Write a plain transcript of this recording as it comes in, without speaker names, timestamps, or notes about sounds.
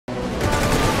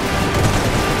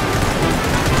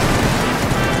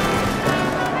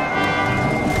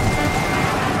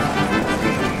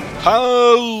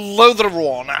Hello there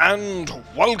everyone, and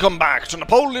welcome back to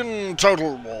Napoleon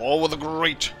Total War with a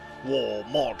Great War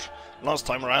mod. Last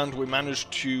time around we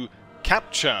managed to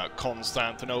capture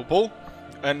Constantinople,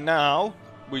 and now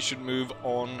we should move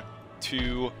on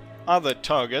to other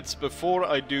targets. Before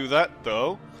I do that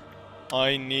though,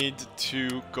 I need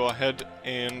to go ahead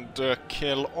and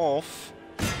kill off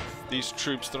these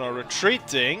troops that are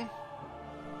retreating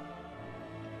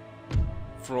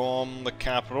from the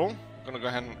capital. Gonna go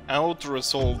ahead and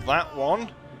out-resolve that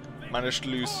one. Managed to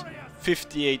lose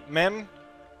 58 men,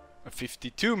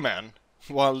 52 men,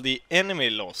 while the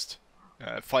enemy lost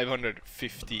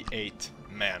 558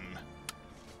 men.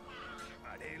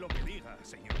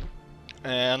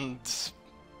 And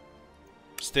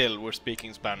still, we're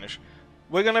speaking Spanish.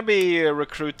 We're gonna be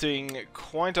recruiting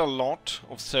quite a lot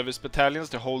of service battalions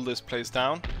to hold this place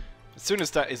down. As soon as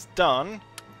that is done,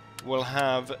 we'll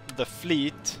have the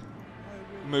fleet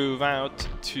move out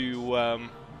to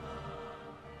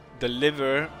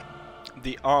deliver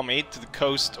the army to the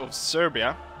coast of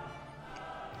Serbia.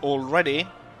 Already,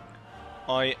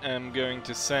 I am going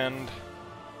to send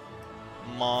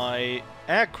my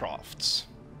aircrafts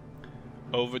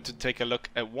over to take a look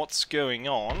at what's going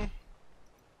on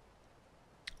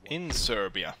in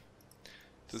Serbia,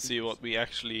 to see what the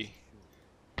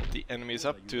enemy is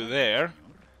up to there.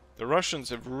 The Russians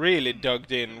have really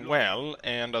dug in well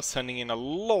and are sending in a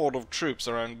lot of troops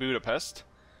around Budapest.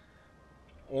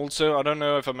 Also, I don't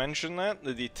know if I mentioned that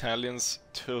the Italians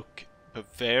took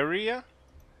Bavaria.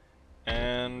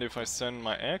 And if I send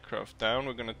my aircraft down,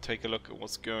 we're going to take a look at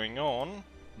what's going on.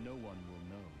 No one will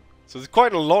know. So there's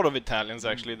quite a lot of Italians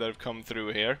actually that have come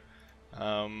through here.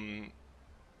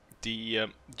 The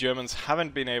Germans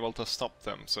haven't been able to stop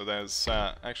them, so there's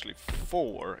actually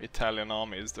 4 Italian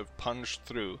armies that have punched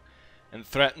through and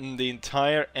threatened the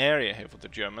entire area here for the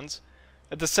Germans.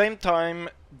 At the same time,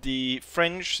 the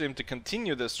French seem to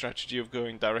continue their strategy of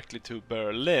going directly to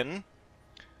Berlin.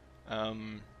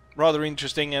 Rather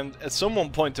interesting, and as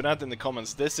someone pointed out in the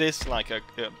comments, this is like a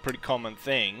pretty common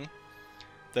thing,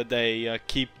 that they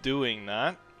keep doing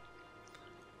that.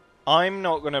 I'm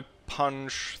not gonna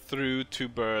punch through to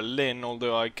Berlin,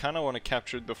 although I kind of want to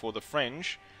capture it before the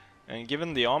French, and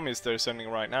given the armies they're sending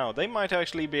right now, they might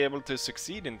actually be able to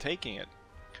succeed in taking it.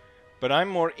 But I'm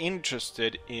more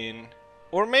interested in,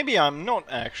 or maybe I'm not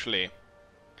actually,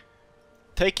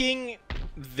 taking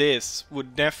this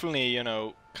would definitely, you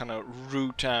know, kind of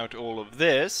root out all of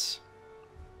this,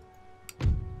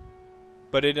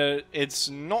 but it's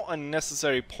not a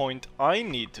necessary point I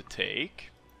need to take.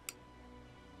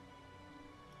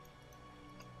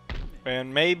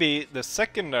 And maybe the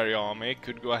secondary army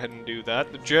could go ahead and do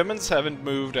that. The Germans haven't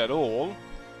moved at all.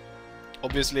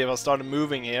 Obviously, if I started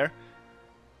moving here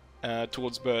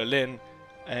towards Berlin,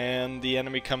 and the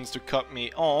enemy comes to cut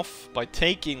me off by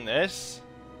taking this,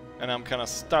 and I'm kind of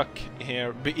stuck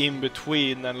here in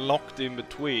between and locked in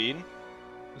between,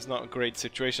 it's not a great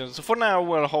situation. So for now,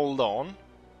 we'll hold on.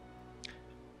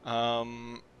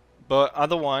 But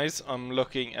otherwise, I'm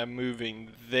looking at moving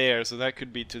there, so that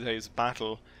could be today's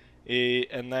battle.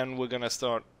 And then we're gonna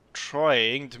start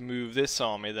trying to move this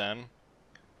army then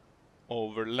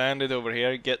over, land it over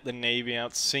here, get the navy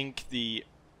out, sink the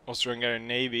Austro-Hungarian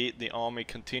navy. The army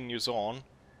continues on.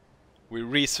 We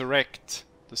resurrect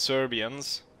the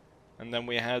Serbians, and then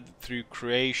we head through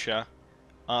Croatia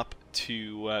up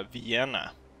to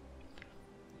Vienna.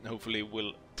 Hopefully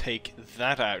we'll take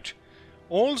that out.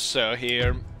 Also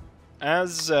here,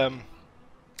 as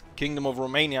Kingdom of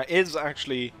Romania is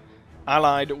actually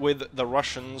allied with the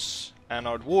Russians and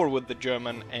are at war with the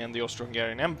German and the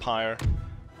Austro-Hungarian Empire,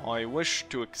 I wish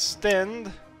to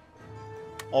extend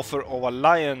offer of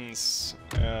alliance.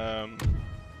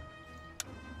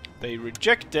 They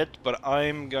reject it, but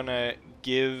I'm gonna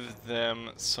give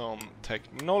them some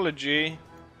technology,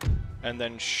 and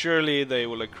then surely they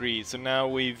will agree. So now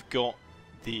we've got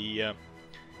the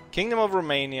Kingdom of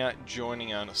Romania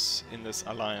joining us in this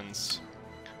alliance.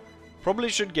 Probably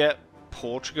should get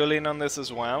Portugal in on this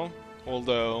as well,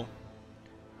 although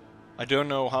I don't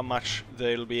know how much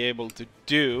they'll be able to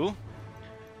do.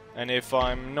 And if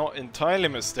I'm not entirely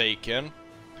mistaken,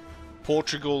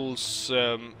 Portugal's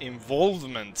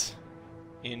involvement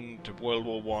in World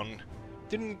War I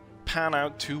didn't pan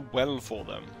out too well for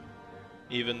them,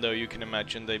 even though you can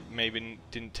imagine they maybe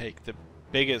didn't take the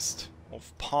biggest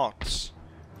of parts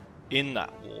in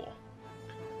that war.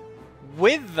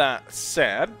 With that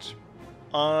said,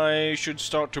 I should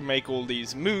start to make all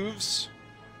these moves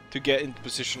to get into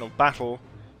position of battle.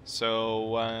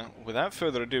 So, without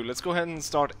further ado, let's go ahead and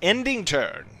start ending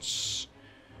turns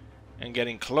and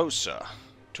getting closer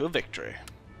to a victory.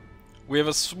 We have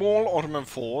a small Ottoman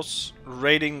force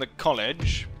raiding the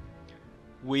college.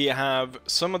 We have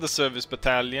some of the service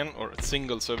battalion, or a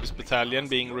single service battalion,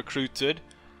 being recruited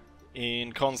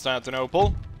in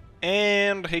Constantinople.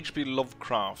 And H.P.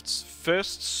 Lovecraft's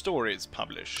first story is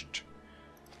published.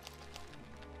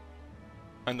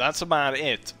 And that's about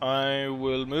it. I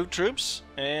will move troops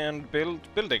and build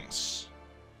buildings.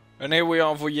 And here we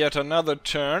are for yet another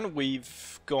turn. We've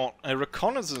got a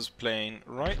reconnaissance plane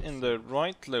right in the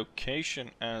right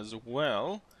location as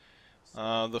well.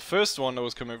 The first one that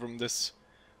was coming from this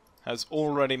has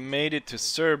already made it to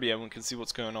Serbia. We can see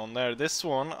what's going on there. This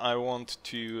one, I want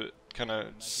to kind of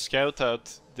scout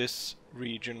out this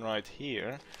region right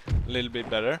here a little bit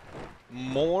better.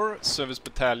 More service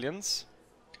battalions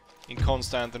in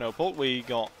Constantinople. We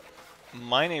got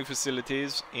mining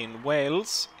facilities in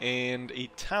Wales and a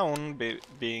town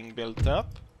being built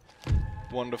up.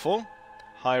 Wonderful.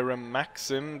 Hiram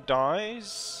Maxim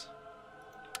dies.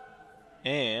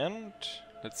 And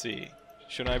let's see.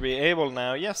 Should I be able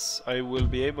now? Yes, I will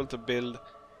be able to build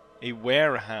a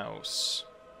warehouse.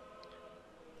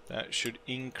 That should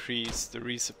increase the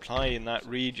resupply in that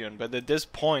region. But at this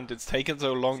point, it's taken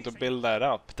so long to build that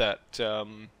up that,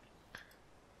 you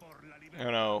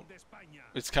know,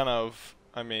 it's kind of,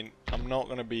 I mean, I'm not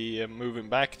going to be moving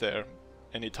back there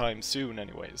anytime soon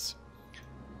anyways.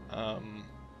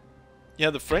 Yeah,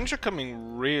 the French are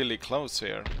coming really close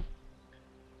here.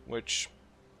 Which...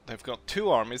 they've got two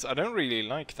armies. I don't really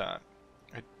like that.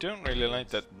 I don't really like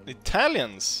that. The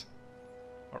Italians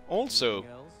are also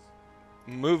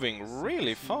moving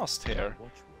really fast here.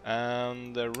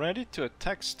 And they're ready to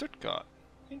attack Stuttgart.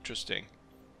 Interesting.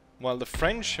 While the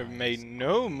French have made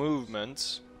no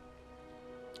movements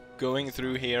going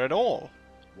through here at all.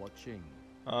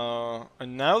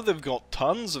 And now they've got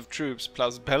tons of troops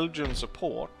plus Belgian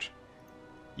support.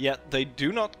 Yet they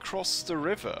do not cross the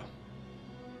river.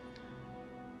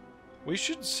 We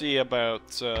should see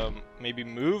about maybe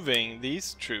moving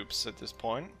these troops at this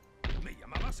point.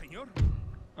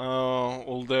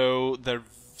 Although they're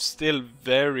still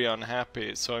very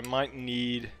unhappy, so I might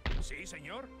need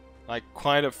like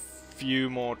quite a few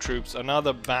more troops.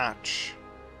 Another batch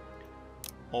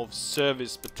of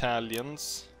service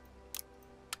battalions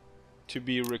to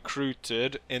be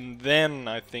recruited, and then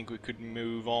I think we could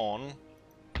move on.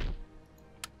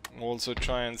 Also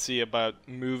try and see about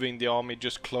moving the army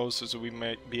just closer so we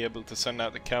might be able to send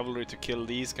out the cavalry to kill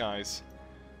these guys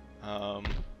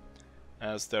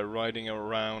as they're riding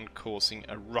around causing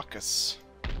a ruckus.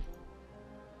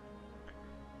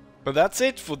 But that's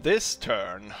it for this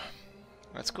turn.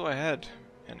 Let's go ahead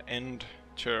and end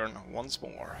turn once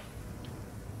more.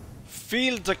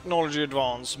 Field technology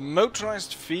advance,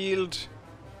 motorized field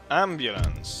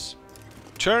ambulance,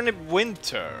 turnip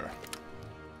winter.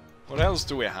 What else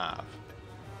do we have?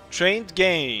 Trained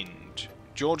gained.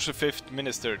 George V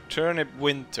Minister. Turnip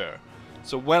winter.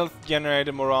 So wealth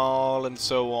generated, morale and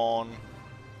so on.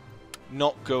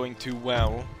 Not going too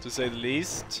well, to say the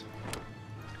least.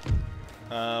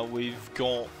 We've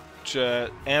got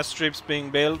airstrips being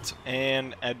built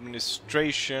and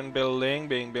administration building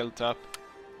being built up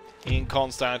in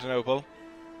Constantinople.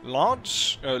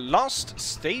 Last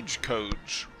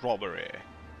stagecoach robbery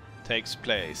takes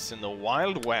place in the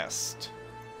Wild West.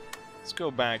 Let's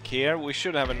go back here. We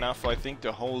should have enough, I think,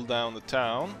 to hold down the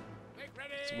town.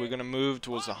 So we're gonna move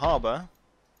towards the harbor.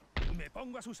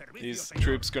 These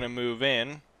troops gonna move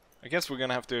in. I guess we're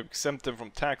gonna have to exempt them from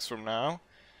tax from now.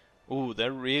 Ooh,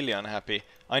 they're really unhappy.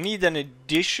 I need an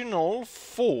additional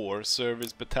 4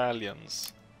 service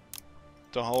battalions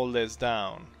to hold this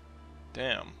down.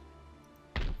 Damn.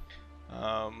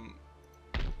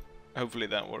 Hopefully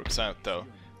that works out though.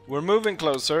 We're moving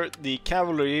closer. The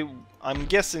cavalry, I'm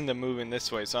guessing they're moving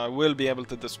this way, so I will be able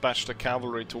to dispatch the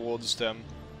cavalry towards them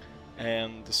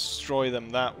and destroy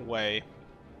them that way.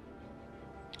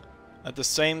 At the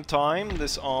same time,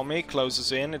 this army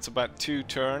closes in. It's about 2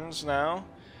 turns now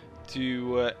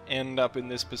to end up in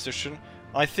this position.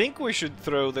 I think we should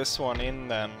throw this one in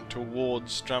then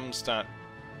towards Stromstad.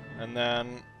 And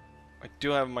then I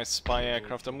do have my spy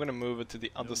aircraft. I'm going to move it to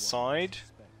the other side.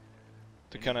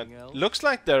 To kind of looks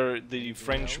like the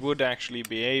French would actually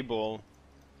be able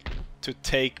to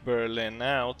take Berlin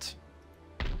out,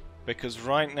 because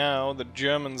right now the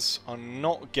Germans are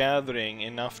not gathering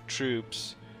enough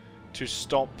troops to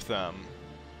stop them.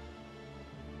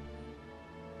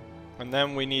 And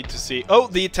then we need to see... oh,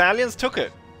 the Italians took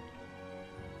it!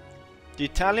 The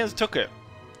Italians took it!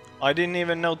 I didn't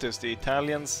even notice. The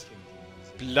Italians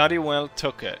bloody well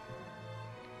took it.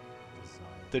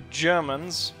 The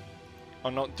Germans are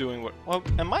not doing well. Well,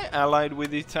 am I allied with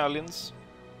the Italians?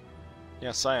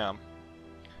 Yes, I am.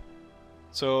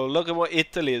 So look at what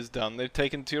Italy has done. They've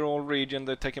taken Tyrol region,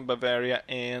 they've taken Bavaria,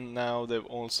 and now they've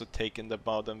also taken the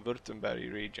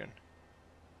Baden-Württemberg region.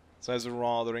 So that's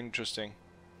rather interesting.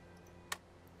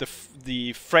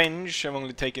 The French have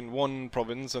only taken one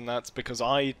province, and that's because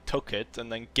I took it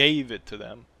and then gave it to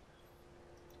them.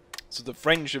 So the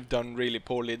French have done really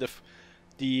poorly.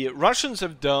 The Russians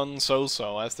have done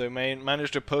so-so, as they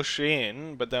managed to push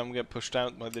in, but then get pushed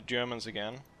out by the Germans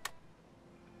again.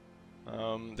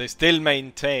 They still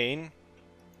maintain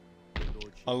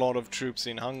a lot of troops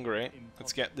in Hungary.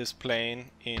 Let's get this plane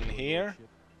in here,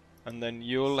 and then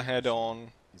you'll head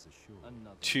on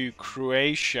to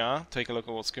Croatia. Take a look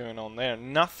at what's going on there.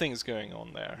 Nothing's going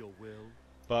on there.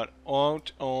 But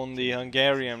out on the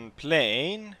Hungarian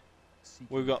plain,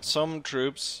 we've got some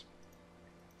troops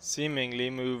seemingly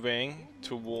moving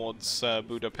towards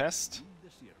Budapest.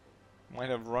 Might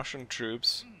have Russian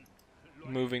troops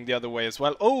moving the other way as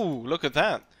well. Oh, look at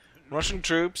that! Russian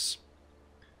troops,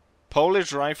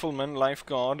 Polish riflemen, Life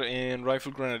Guard, and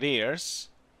Rifle Grenadiers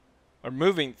are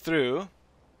moving through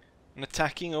and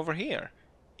attacking over here.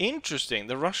 Interesting.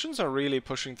 The Russians are really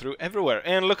pushing through everywhere.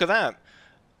 And look at that!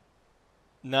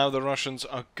 Now the Russians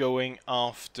are going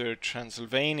after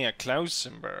Transylvania,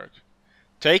 Klausenberg.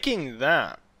 Taking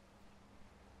that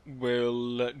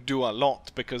will do a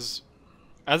lot, because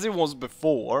as it was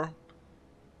before,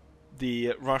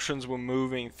 the Russians were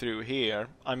moving through here.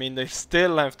 I mean, they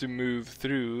still have to move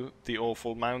through the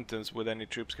awful mountains with any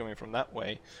troops coming from that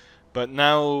way. But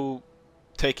now,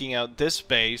 taking out this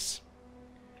base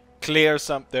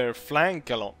clears up their flank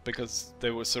a lot, because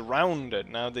they were surrounded.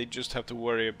 Now they just have to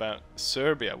worry about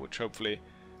Serbia, which hopefully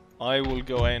I will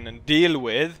go in and deal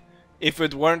with, if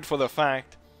it weren't for the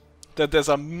fact that there's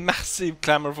a massive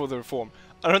clamor for the reform.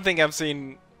 I don't think I've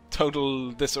seen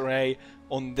total disarray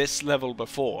on this level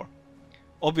before.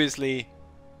 Obviously,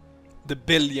 the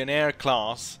billionaire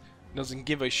class doesn't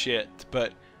give a shit,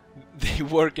 but the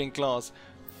working class,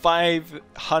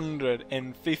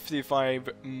 555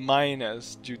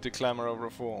 minus due to clamor of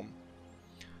reform.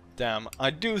 Damn,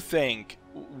 I do think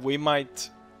we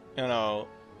might, you know,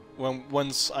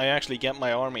 once I actually get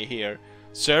my army here,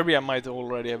 Serbia might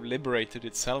already have liberated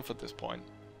itself at this point.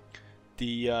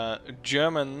 The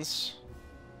Germans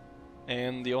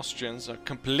and the Austrians are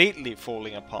completely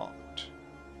falling apart.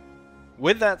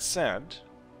 With that said,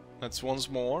 let's once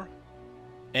more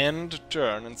end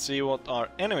turn and see what our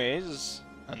enemies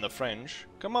and the French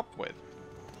come up with.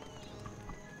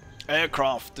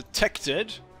 Aircraft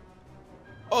detected.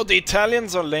 Oh, the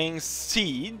Italians are laying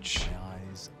siege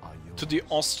to the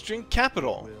Austrian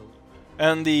capital.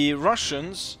 And the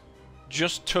Russians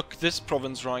just took this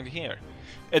province right here.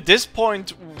 At this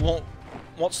point,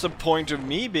 what's the point of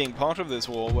me being part of this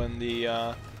war when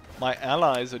the my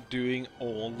allies are doing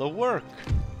all the work?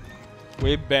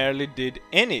 We barely did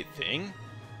anything.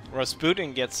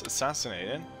 Rasputin gets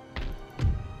assassinated.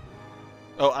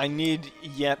 Oh, I need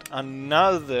yet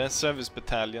another service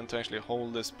battalion to actually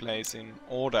hold this place in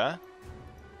order.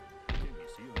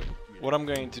 What I'm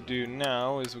going to do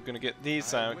now is we're going to get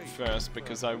these out first,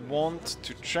 because I want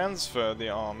to transfer the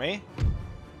army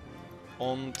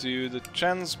onto the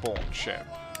transport ship.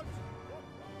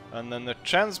 And then the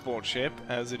transport ship,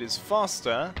 as it is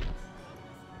faster,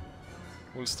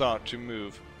 will start to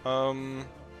move.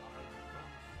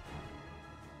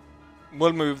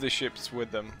 We'll move the ships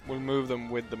with them. We'll move them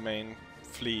with the main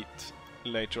fleet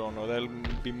later on, or they'll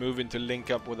be moving to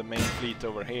link up with the main fleet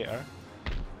over here.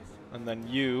 And then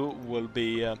you will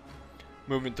be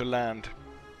moving to land.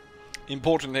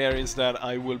 Important here is that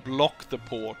I will block the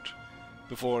port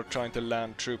before trying to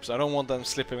land troops. I don't want them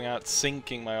slipping out,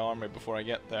 sinking my army before I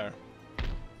get there.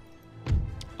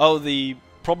 Oh, the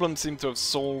problem seems to have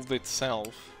solved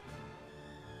itself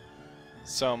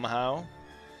somehow.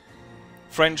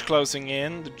 French closing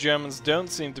in. The Germans don't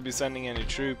seem to be sending any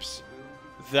troops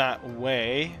that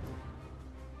way,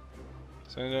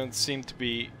 so they don't seem to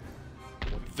be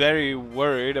very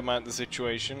worried about the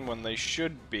situation when they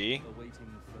should be.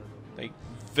 They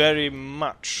very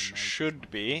much should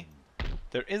be.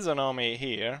 There is an army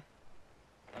here.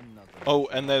 Oh,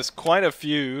 and there's quite a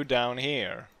few down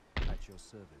here.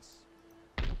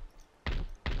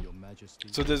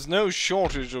 So there's no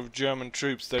shortage of German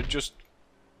troops. They're just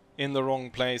in the wrong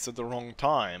place at the wrong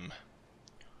time,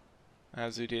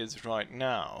 as it is right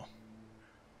now.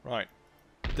 Right.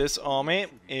 This army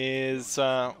is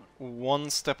one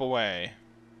step away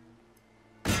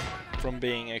from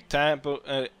being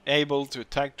able to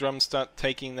attack Drumstadt,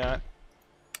 taking that.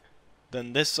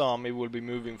 Then this army will be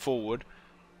moving forward.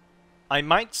 I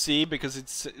might see, because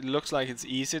it looks like it's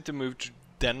easier to move to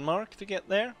Denmark to get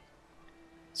there.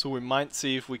 So we might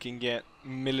see if we can get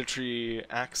military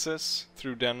access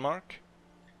through Denmark.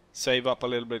 Save up a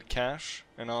little bit of cash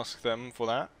and ask them for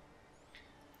that.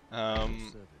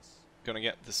 Gonna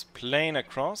get this plane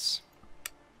across.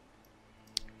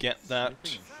 Get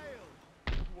that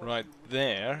right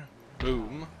there.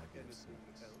 Boom.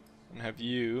 And have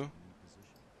you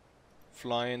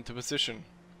fly into position.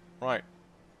 Right.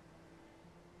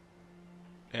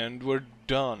 And we're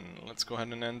done. Let's go ahead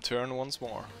and end turn once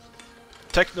more.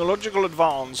 Technological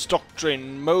advance,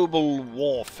 doctrine, mobile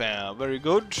warfare. Very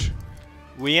good.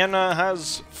 Vienna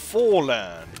has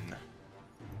fallen.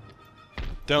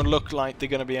 Don't look like they're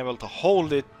gonna be able to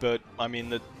hold it, but I mean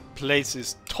the place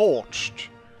is torched,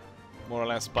 more or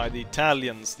less, by the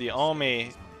Italians. The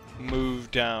army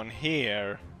moved down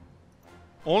here.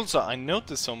 Also, I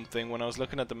noticed something when I was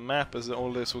looking at the map as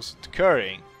all this was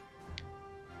occurring.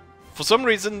 For some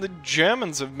reason, the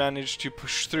Germans have managed to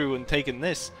push through and taken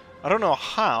this. I don't know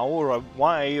how or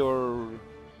why or...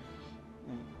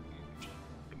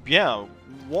 yeah,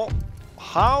 what?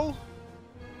 How?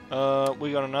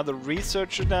 We got another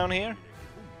researcher down here.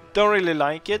 Don't really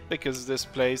like it because this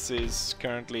place is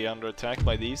currently under attack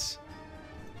by these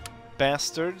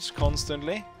bastards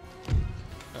constantly.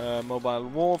 Mobile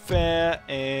warfare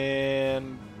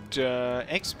and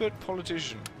expert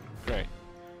politician. Great.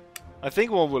 I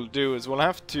think what we'll do is we'll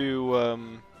have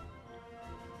to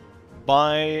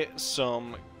buy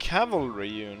some cavalry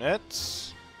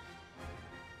units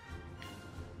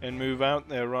and move out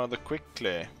there rather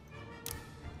quickly.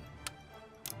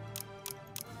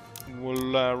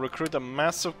 We'll recruit a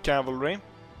massive cavalry.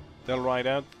 They'll ride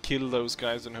out, kill those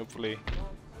guys, and hopefully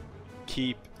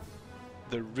keep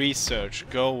the research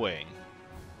going.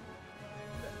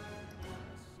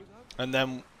 And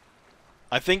then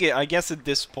I guess at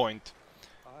this point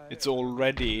it's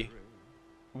already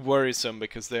worrisome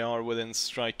because they are within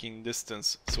striking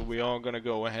distance, so we are gonna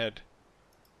go ahead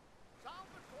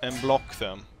and block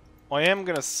them. I am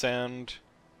gonna send...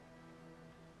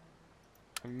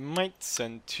 I might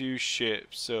send 2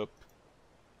 ships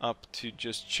up to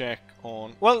just check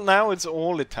on... well, now it's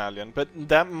all Italian, but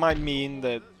that might mean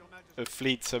that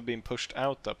fleets have been pushed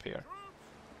out up here.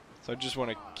 So I just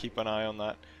want to keep an eye on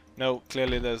that. No,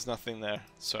 clearly there's nothing there,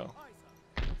 so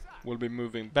we'll be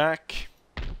moving back.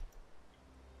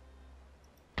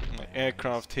 My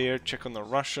aircraft here, check on the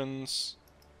Russians.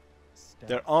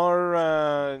 There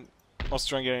are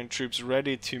Austro-Hungarian troops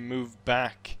ready to move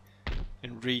back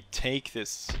and retake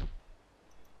this.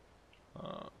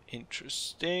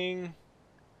 Interesting.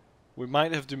 We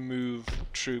might have to move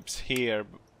troops here,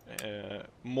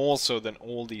 more so than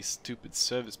all these stupid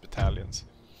service battalions.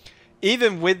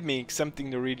 Even with me exempting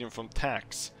the region from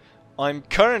tax, I'm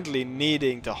currently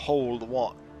needing to hold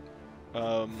what?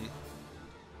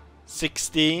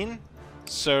 16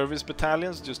 service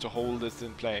battalions just to hold this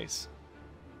in place.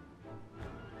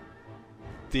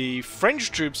 The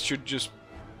French troops should just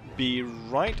be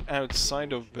right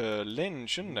outside of Berlin,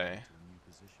 shouldn't they?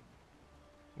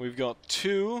 We've got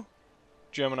 2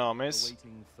 German armies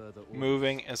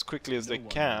moving as quickly as they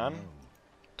can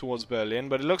towards Berlin,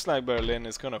 but it looks like Berlin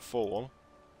is gonna fall.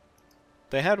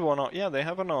 They had one, yeah, they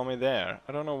have an army there.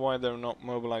 I don't know why they're not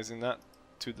mobilizing that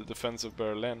to the defense of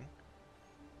Berlin.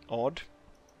 Odd.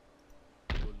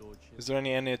 Is there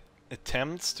any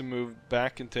attempts to move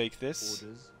back and take this?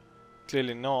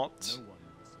 Clearly not.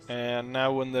 And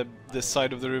now when this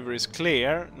side of the river is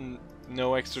clear,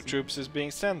 no extra troops is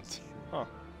being sent. Huh.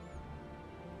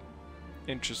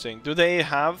 Interesting. Do they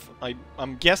have...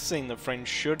 I'm guessing the French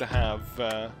should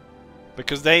have...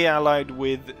 because they allied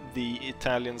with the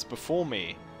Italians before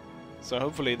me. So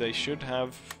hopefully they should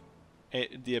have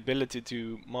the ability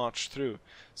to march through.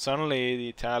 Suddenly the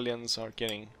Italians are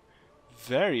getting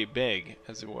very big,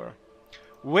 as it were.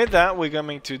 With that, we're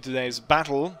coming to today's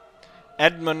battle.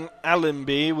 Edmund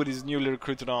Allenby with his newly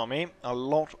recruited army. A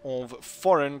lot of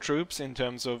foreign troops in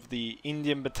terms of the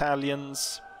Indian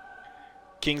battalions,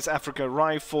 King's Africa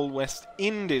Rifle, West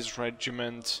Indies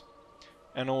Regiment,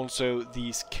 and also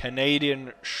these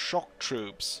Canadian shock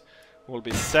troops will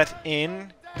be set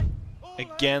in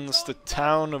against the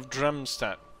town of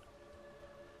Dremstedt.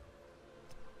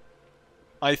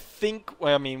 I think,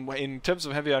 well, I mean, in terms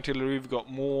of heavy artillery, we've got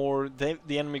more. The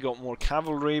enemy got more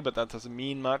cavalry, but that doesn't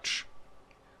mean much.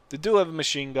 They do have a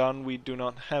machine gun. We do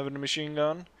not have a machine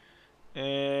gun.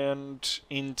 And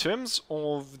in terms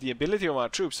of the ability of our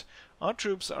troops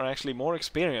are actually more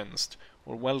experienced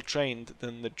or well trained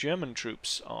than the German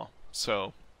troops are.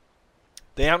 So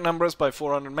they outnumber us by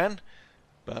 400 men,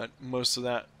 but most of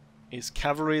that is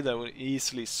cavalry that were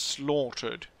easily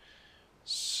slaughtered.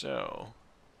 So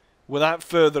without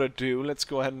further ado, let's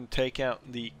go ahead and take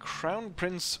out the Crown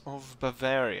Prince of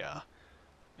Bavaria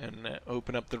and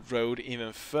open up the road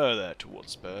even further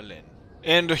towards Berlin.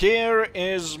 And here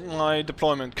is my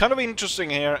deployment. Kind of interesting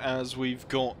here, as we've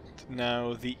got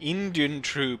now the Indian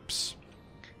troops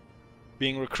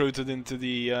being recruited into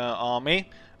the army,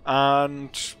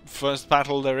 and first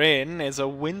battle they're in is a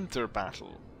winter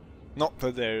battle. Not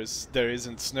that there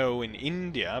isn't snow in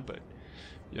India, but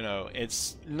you know,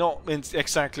 it's not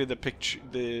exactly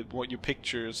what you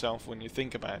picture yourself when you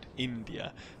think about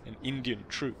India and Indian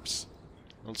troops.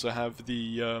 Also have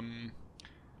the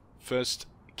first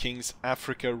King's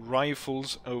Africa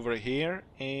Rifles over here,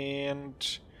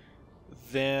 and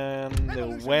then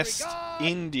the West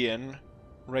Indian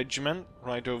Regiment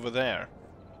right over there.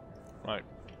 Right.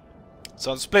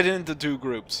 So I'll split it into two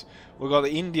groups. We've got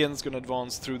the Indians going to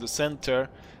advance through the center.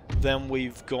 Then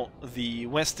we've got the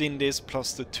West Indies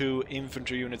plus the 2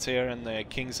 infantry units here, and the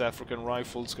King's African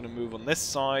Rifles going to move on this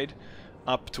side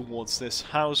up towards this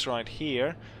house right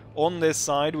here. On this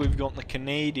side we've got the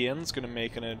Canadians going to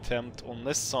make an attempt on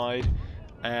this side,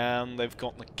 and they've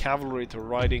got the cavalry to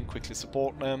ride in, quickly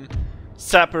support them.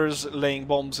 Sappers laying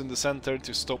bombs in the center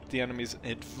to stop the enemy's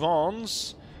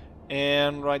advance.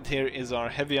 And right here is our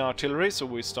heavy artillery, so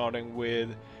we're starting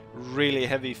with really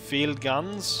heavy field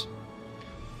guns.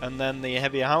 And then the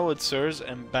heavy howitzers,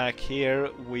 and back here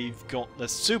we've got the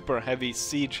super heavy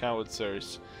siege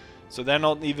howitzers. So they're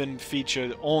not even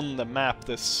featured on the map,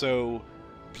 they're so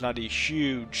bloody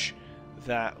huge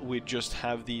that we just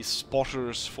have these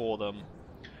spotters for them.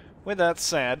 With that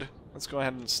said, let's go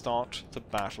ahead and start the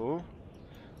battle.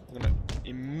 I'm gonna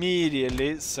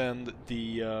immediately send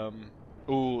the...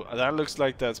 ooh, that looks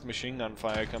like that's machine gun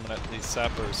fire coming at these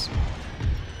sappers.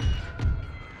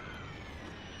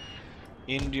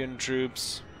 Indian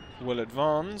troops will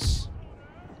advance,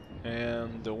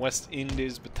 and the West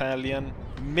Indies Battalion,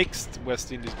 mixed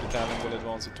West Indies Battalion, will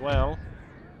advance as well.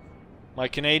 My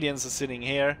Canadians are sitting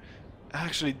here.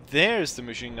 Actually, there's the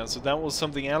machine gun, so that was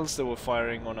something else they were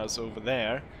firing on us over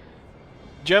there.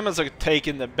 Germans are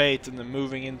taking the bait and they're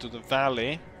moving into the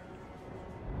valley.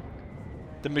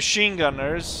 The machine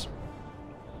gunners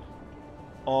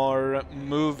are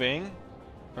moving,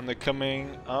 and they're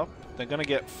coming up. They're gonna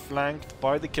get flanked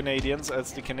by the Canadians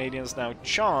as the Canadians now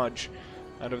charge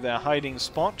out of their hiding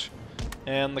spot,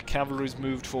 and the cavalry's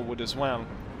moved forward as well.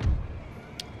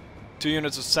 2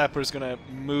 units of sappers gonna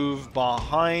move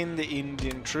behind the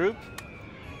Indian troop,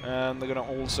 and they're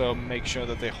gonna also make sure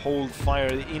that they hold fire.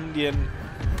 The Indian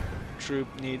troop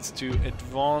needs to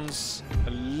advance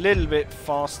a little bit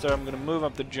faster. I'm gonna move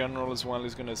up the general as well,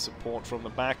 who's gonna support from the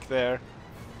back there.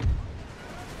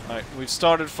 Alright, we've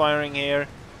started firing here.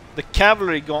 The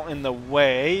cavalry got in the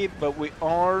way, but we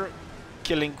are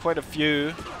killing quite a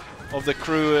few of the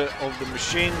crew of the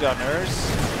machine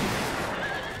gunners,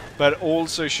 but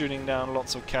also shooting down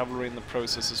lots of cavalry in the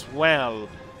process as well.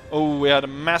 Oh, we had a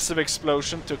massive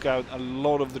explosion, took out a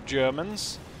lot of the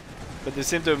Germans, but they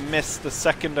seem to have missed the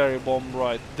secondary bomb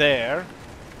right there.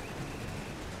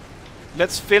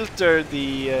 Let's filter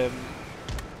the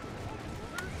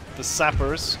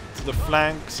sappers to the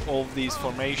flanks of these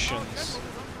formations,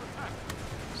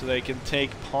 so they can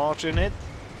take part in it.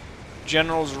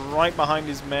 General's right behind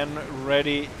his men,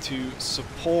 ready to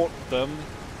support them.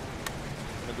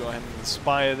 I'm gonna go ahead and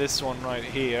inspire this one right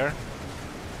here.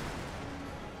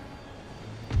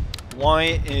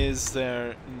 Why is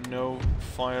there no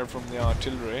fire from the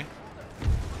artillery?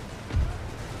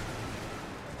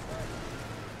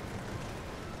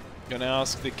 Gonna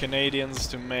ask the Canadians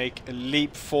to make a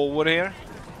leap forward here.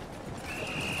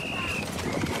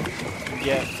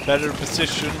 Get better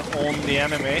position on the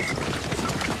enemy.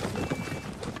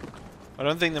 I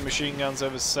don't think the machine guns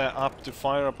ever set up to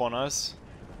fire upon us,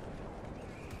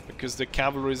 because the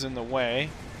cavalry is in the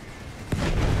way.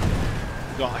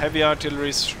 We've got heavy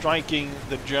artillery striking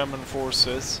the German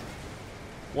forces.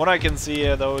 What I can see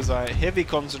here though is a heavy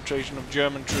concentration of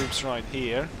German troops right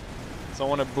here, so I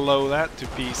want to blow that to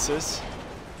pieces.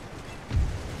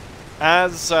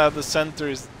 As the center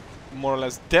is more or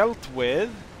less dealt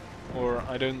with, or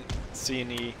I don't see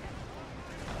any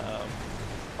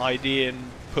idea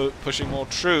in pushing more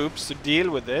troops to deal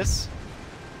with this,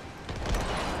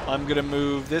 I'm gonna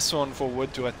move this one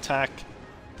forward to attack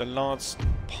the last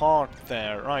part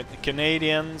there. Right, the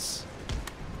Canadians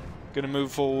gonna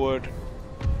move forward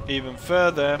even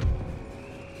further,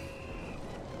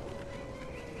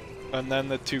 and then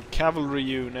the 2 cavalry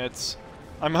units.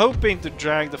 I'm hoping to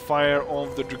drag the fire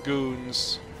of the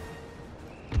dragoons.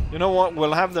 You know what,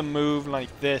 we'll have them move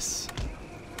like this.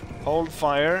 Hold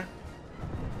fire,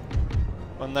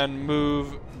 and then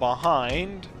move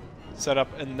behind, set up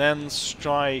and then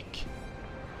strike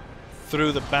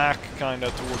through the back, kind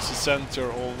of towards the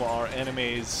center of our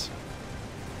enemies.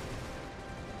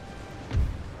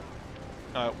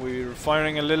 We're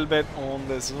firing a little bit on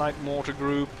this light mortar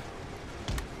group.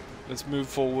 Let's move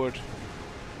forward.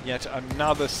 Yet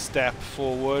another step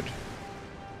forward.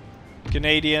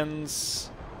 Canadians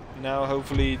now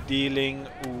hopefully dealing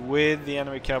with the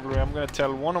enemy cavalry. I'm going to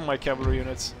tell one of my cavalry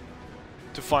units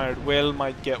to fire at will.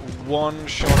 Might get one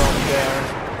shot on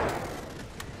there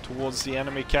towards the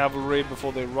enemy cavalry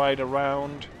before they ride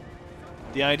around.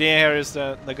 The idea here is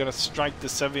that they're going to strike the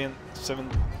 70th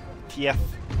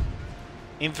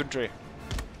infantry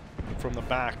from the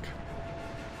back.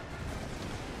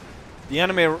 The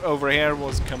enemy over here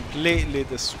was completely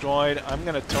destroyed. I'm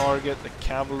going to target the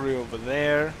cavalry over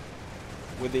there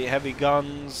with the heavy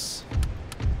guns.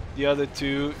 The other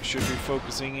two should be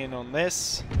focusing in on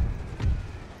this.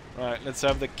 Right, let's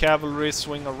have the cavalry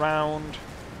swing around.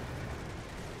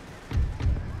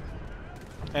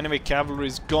 Enemy cavalry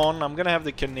is gone. I'm going to have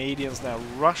the Canadians now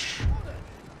rush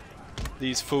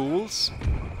these fools.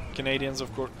 Canadians,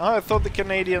 of course. Oh, I thought the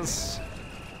Canadians...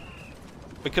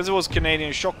 Because it was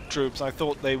Canadian shock troops, I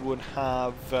thought they would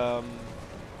have...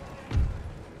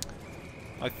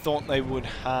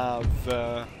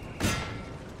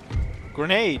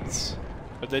 grenades,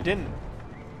 but they didn't.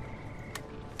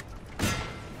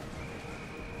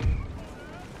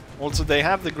 Also, they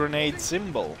have the grenade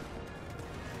symbol.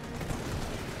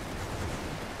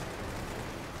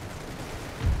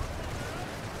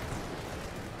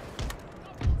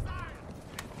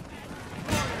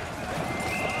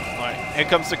 Here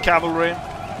comes the cavalry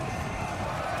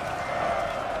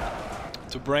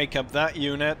to break up that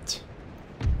unit.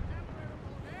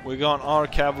 We got our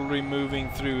cavalry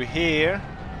moving through here.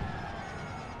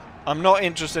 I'm not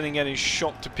interested in getting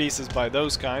shot to pieces by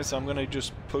those guys, so I'm gonna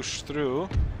just push through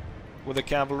with the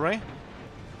cavalry.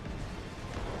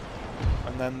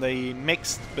 And then the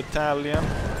mixed battalion,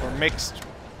 or mixed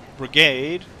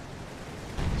brigade,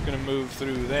 is gonna move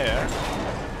through there.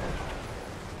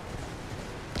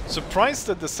 Surprised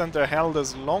that the center held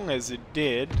as long as it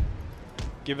did,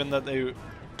 given that they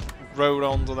rode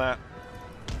onto that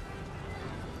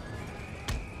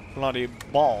bloody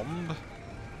bomb.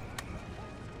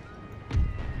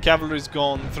 Cavalry's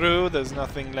gone through, there's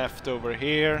nothing left over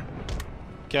here.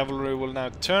 Cavalry will now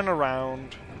turn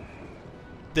around.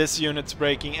 This unit's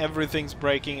breaking, everything's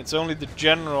breaking. It's only the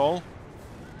general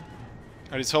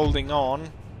that is holding on,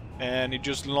 and he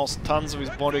just lost tons of his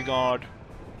bodyguard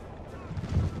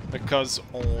because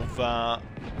of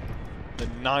the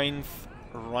 9th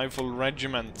Rifle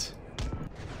Regiment.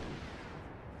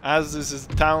 As this is a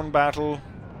town battle,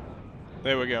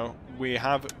 there we go, we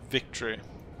have victory.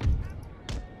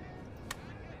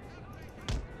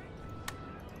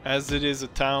 As it is a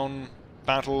town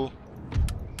battle,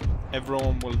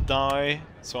 everyone will die,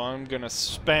 so I'm gonna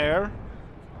spare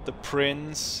the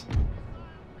prince.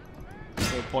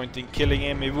 There's no point in killing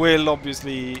him. He will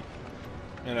obviously,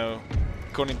 you know,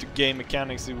 according to game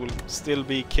mechanics, he will still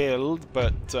be killed,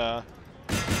 but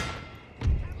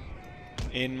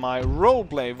in my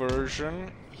roleplay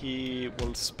version, he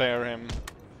will spare him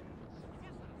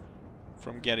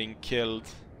from getting killed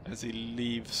as he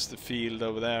leaves the field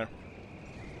over there.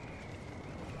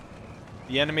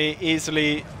 The enemy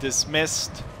easily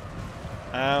dismissed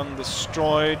and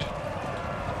destroyed.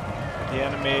 The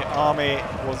enemy army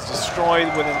was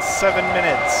destroyed within 7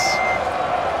 minutes.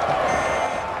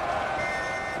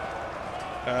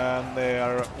 And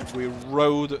we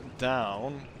rode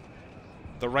down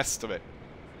the rest of it.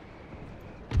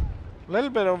 A little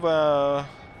bit of I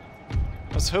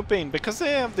was hoping, because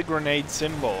they have the grenade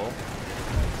symbol,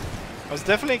 I was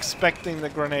definitely expecting the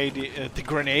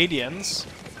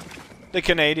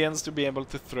Canadians to be able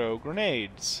to throw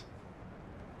grenades,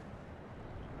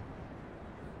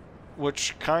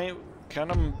 which kind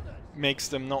of makes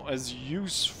them not as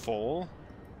useful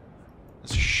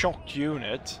as a shock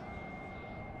unit,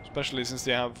 especially since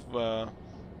they have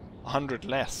 100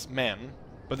 less men,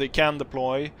 but they can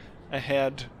deploy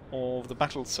ahead of the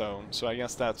battle zone, so I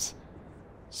guess that's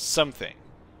something.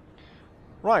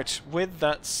 Right, with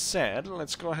that said,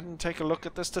 let's go ahead and take a look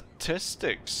at the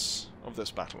statistics of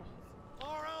this battle.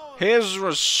 Here's the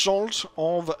result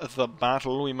of the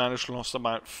battle. We managed to lose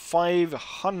about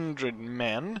 500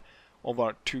 men of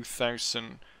our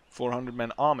 2,400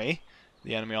 men army.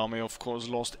 The enemy army, of course,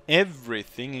 lost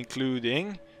everything,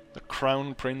 including the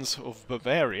Crown Prince of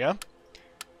Bavaria.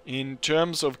 In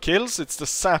terms of kills, it's the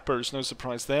sappers, no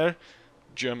surprise there.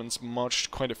 Germans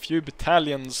marched quite a few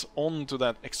battalions onto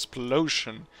that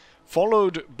explosion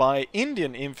followed by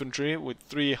Indian infantry with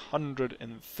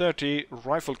 330,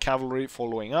 rifle cavalry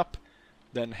following up,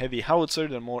 then heavy howitzer,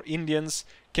 then more Indians.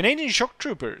 Canadian shock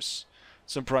troopers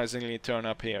surprisingly turn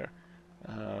up here,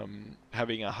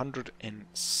 having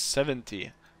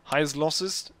 170. Highest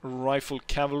losses, rifle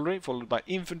cavalry, followed by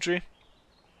infantry,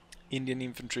 Indian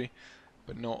infantry,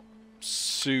 but not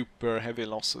super heavy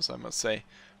losses, I must say.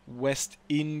 West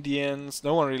Indians,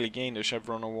 no one really gained a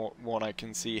chevron of what I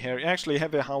can see here. Actually,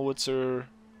 heavy howitzer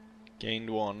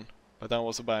gained one, but that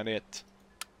was about it.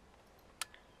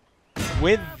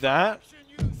 With that,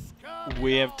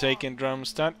 we have taken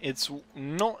Darmstadt. It's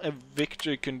not a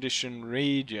victory condition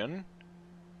region,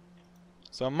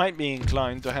 so I might be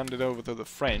inclined to hand it over to the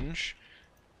French,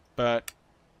 but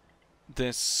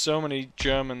there's so many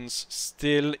Germans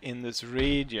still in this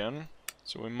region,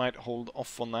 so we might hold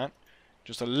off on that.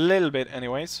 Just a little bit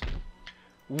anyways.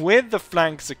 With the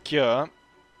flank secure,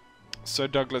 Sir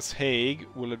Douglas Haig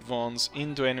will advance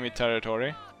into enemy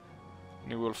territory,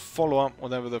 and he will follow up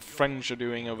whatever the French are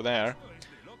doing over there.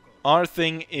 Our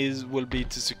thing will be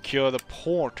to secure the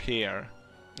port here.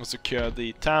 We'll secure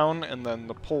the town and then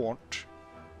the port.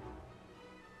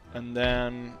 And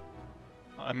then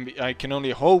I can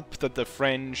only hope that the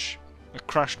French are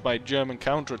crushed by German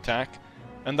counterattack,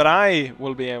 and that I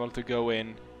will be able to go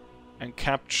in and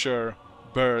capture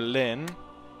Berlin.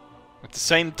 At the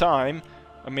same time,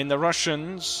 I mean, the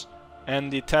Russians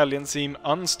and the Italians seem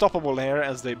unstoppable here,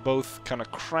 as they both kind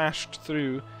of crashed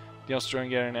through the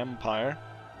Austro-Hungarian Empire.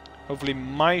 Hopefully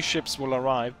my ships will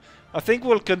arrive. I think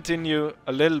we'll continue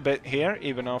a little bit here,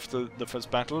 even after the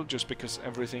first battle, just because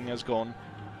everything has gone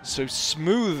so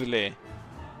smoothly,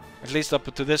 at least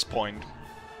up to this point.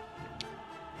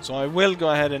 So I will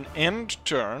go ahead and end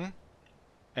turn,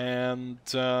 and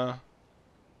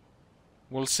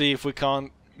we'll see if we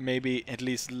can't maybe at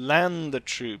least land the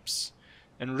troops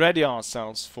and ready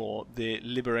ourselves for the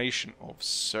liberation of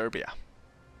Serbia.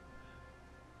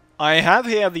 I have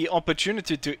here the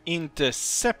opportunity to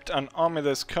intercept an army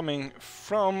that's coming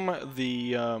from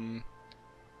the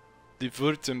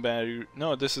Württemberg...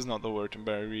 No, this is not the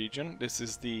Württemberg region. This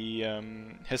is the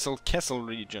Hessen-Kassel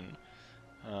region.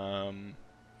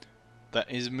 That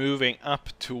is moving up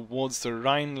towards the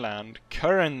Rhineland.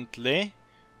 Currently,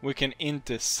 we can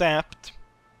intercept,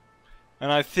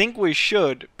 and I think we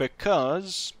should,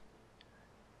 because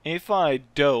if I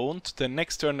don't, the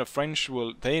next turn the French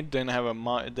will... They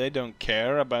don't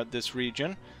care about this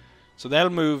region, so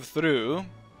they'll move through,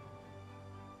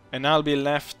 and I'll be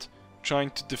left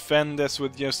trying to defend this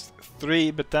with just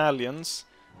 3 battalions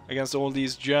against all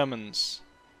these Germans.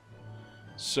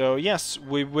 So yes,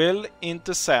 we will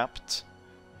intercept,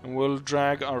 and we'll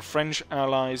drag our French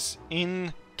allies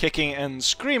in, kicking and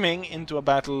screaming, into a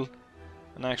battle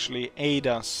and actually aid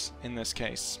us in this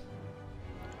case.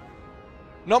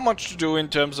 Not much to do in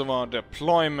terms of our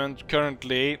deployment.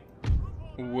 Currently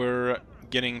we're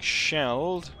getting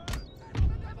shelled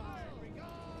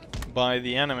by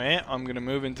the enemy. I'm gonna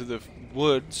move into the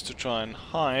woods to try and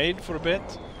hide for a bit,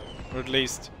 or at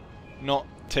least not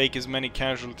take as many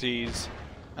casualties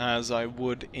as I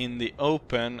would in the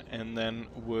open, and then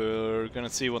we're gonna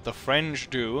see what the French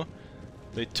do.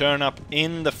 They turn up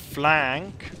in the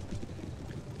flank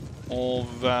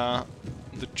of the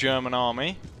German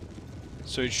army,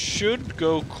 so it should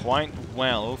go quite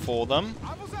well for them,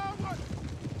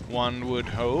 one would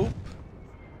hope.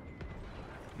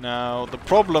 Now the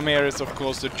problem here is, of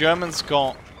course, the Germans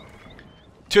got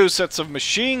 2 sets of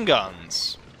machine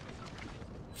guns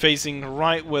facing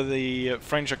right where the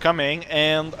French are coming,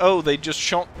 and oh, they just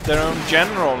shot their own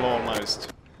general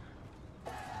almost.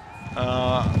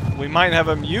 We might have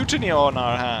a mutiny on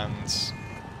our hands.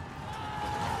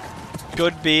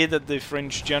 Could be that the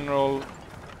French general...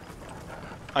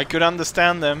 I could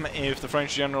understand them if the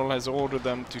French general has ordered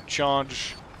them to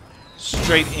charge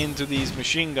straight into these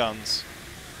machine guns.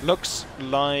 Looks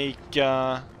like...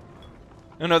 no,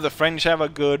 the French have a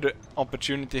good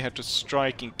opportunity here to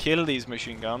strike and kill these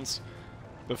machine guns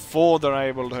before they're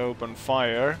able to open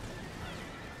fire.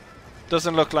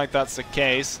 Doesn't look like that's the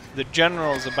case. The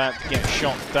general's about to get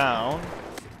shot down.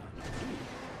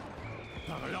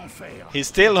 He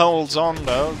still holds on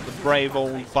though, the brave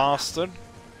old bastard.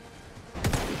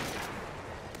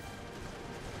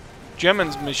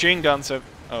 German's machine guns have...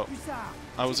 Oh,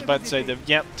 I was about to say they've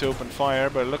yet to open fire,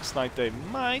 but it looks like they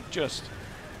might just...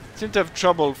 seem to have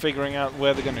trouble figuring out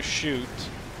where they're going to shoot.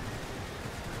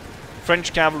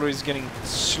 French cavalry is getting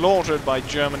slaughtered by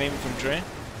German infantry.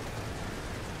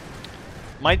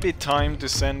 Might be time to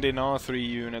send in R3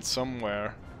 units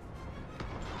somewhere.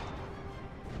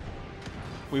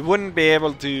 we wouldn't be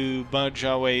able to budge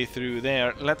our way through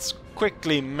there. Let's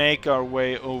quickly make our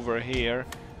way over here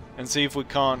and see if we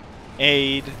can't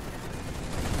aid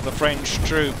the French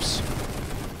troops.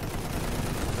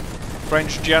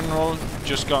 French general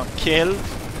just got killed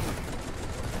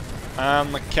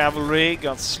and the cavalry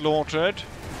got slaughtered.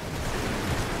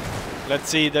 Let's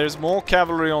see, there's more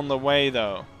cavalry on the way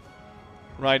though,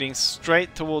 riding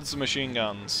straight towards the machine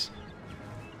guns.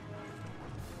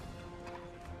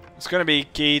 It's going to be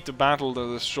key to battle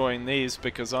to destroying these,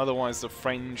 because otherwise the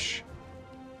French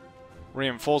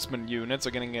reinforcement units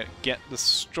are going to get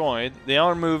destroyed. They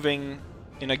are moving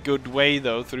in a good way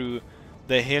though through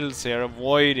the hills here,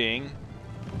 avoiding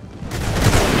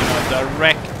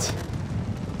direct,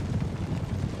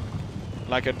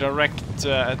 like a direct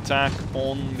attack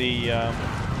on the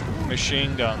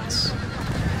machine guns.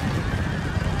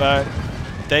 But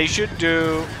they should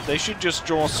just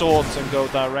draw swords and go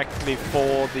directly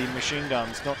for the machine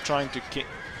guns, not trying to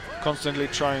constantly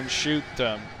try and shoot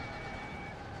them.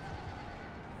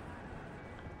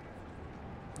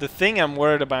 The thing I'm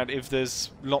worried about, if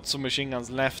there's lots of machine guns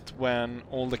left when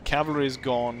all the cavalry is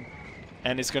gone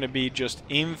and it's going to be just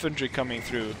infantry coming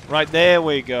through. Right, there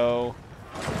we go.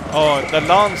 Oh, the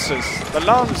lancers! The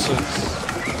lancers!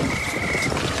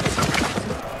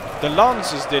 The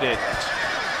lancers did it!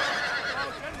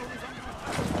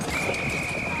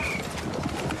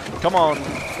 Come on!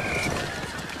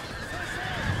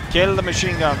 Kill the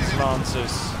machine guns,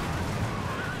 lancers!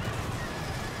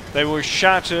 They were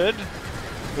shattered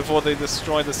before they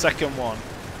destroyed the second one,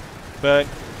 but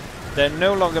they're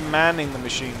no longer manning the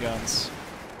machine guns.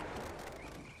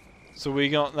 So we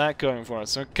got that going for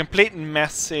us. So complete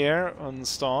mess here on the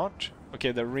start.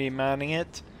 Okay, they're remanning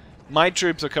it. My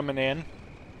troops are coming in.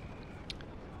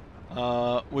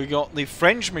 We got the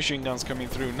French machine guns coming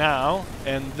through now,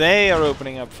 and they are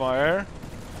opening up fire.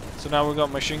 So now we've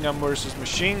got machine gun versus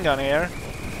machine gun here.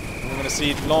 We're going to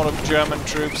see a lot of German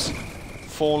troops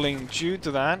falling due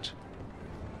to that.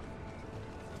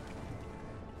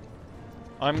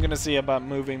 I'm going to see about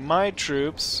moving my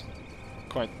troops.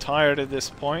 Quite tired at this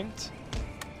point.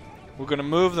 We're going to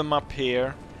move them up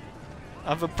here. I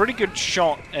have a pretty good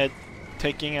shot at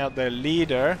taking out their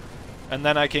leader, and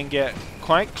then I can get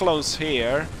quite close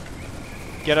here,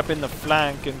 get up in the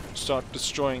flank and start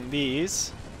destroying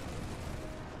these.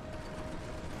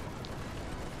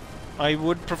 I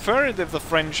would prefer it if the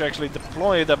French actually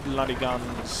deploy the bloody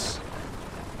guns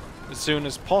as soon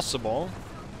as possible.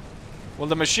 Well,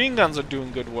 the machine guns are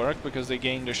doing good work because they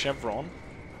gained a chevron.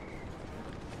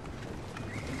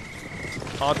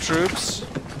 Our troops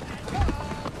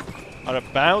are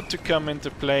about to come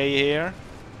into play here.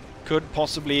 Could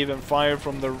possibly even fire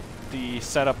from the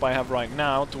setup I have right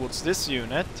now towards this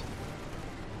unit.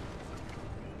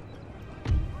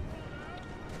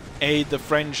 Aid the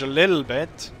French a little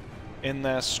bit in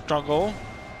their struggle.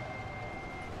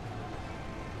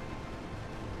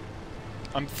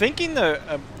 I'm thinking the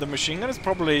machine gun is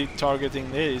probably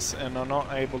targeting these and are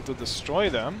not able to destroy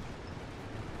them.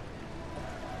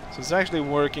 So it's actually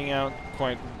working out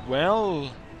quite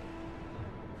well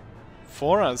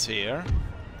for us here.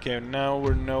 Okay, now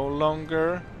we're no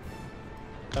longer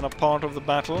kind of part of the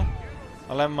battle.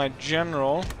 I'll have my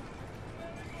general.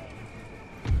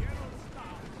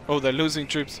 Oh, they're losing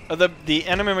troops. The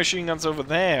enemy machine guns over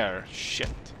there. Shit.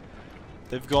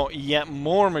 They've got yet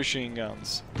more machine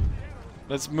guns.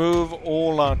 Let's move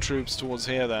all our troops towards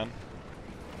here then.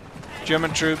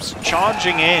 German troops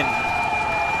charging in.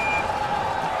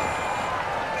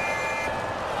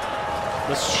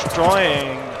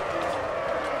 Destroying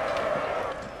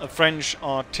the French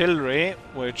artillery,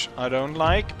 which I don't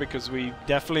like, because we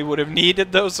definitely would have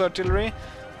needed those artillery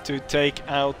to take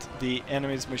out the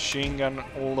enemy's machine gun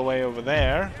all the way over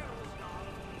there.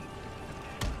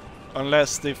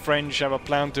 Unless the French have a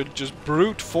plan to just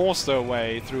brute force their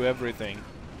way through everything.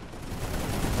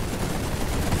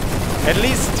 At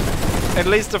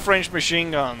least the French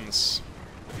machine guns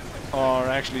are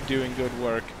actually doing good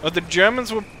work. Oh, the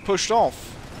Germans were pushed off.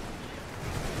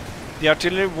 The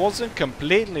artillery wasn't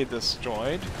completely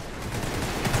destroyed.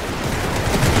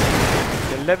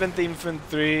 The 11th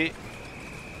Infantry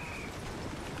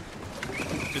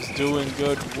is doing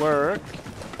good work.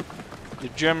 The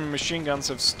German machine guns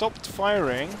have stopped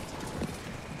firing.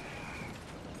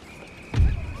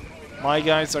 My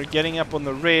guys are getting up on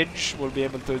the ridge. We'll be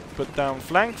able to put down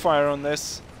flank fire on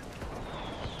this,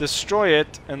 destroy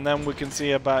it, and then we can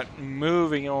see about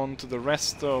moving on to the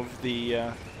rest of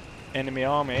the enemy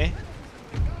army.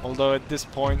 Although at this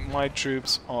point my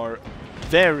troops are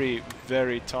very,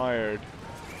 very tired.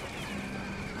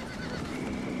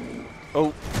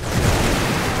 Oh.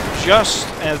 just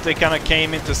as they kind of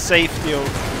came into safety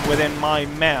within my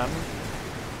men,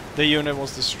 the unit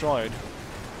was destroyed.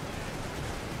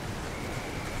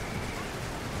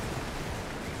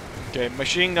 Okay,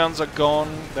 machine guns are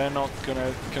gone. They're not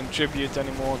gonna contribute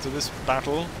anymore to this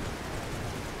battle.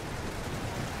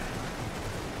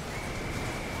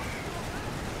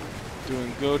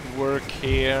 Doing good work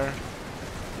here.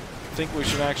 I think we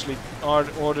should actually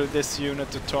order this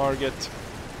unit to target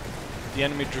the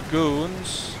enemy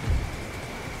dragoons.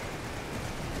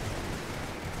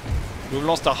 We've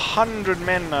lost 100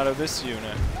 men out of this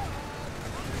unit.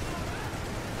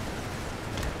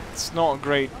 It's not a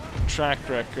great track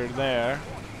record there.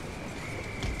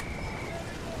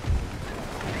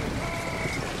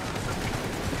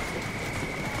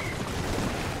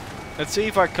 Let's see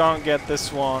if I can't get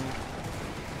this one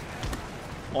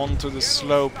onto the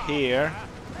slope here,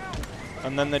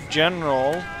 and then the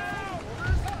general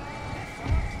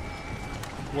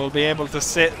will be able to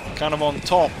sit kind of on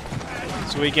top,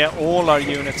 so we get all our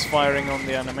units firing on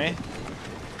the enemy,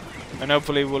 and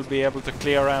hopefully we'll be able to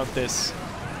clear out this.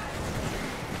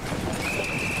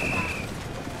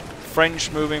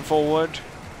 French moving forward,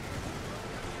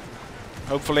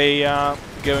 hopefully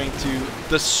going to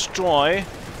destroy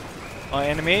our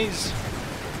enemies.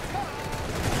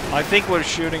 I think we're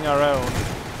shooting our own.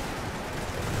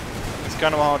 It's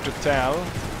kind of hard to tell.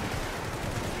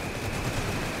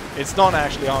 It's not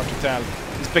actually hard to tell.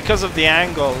 It's because of the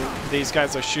angle these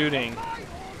guys are shooting.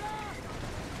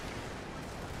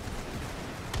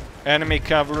 Enemy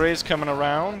cavalry is coming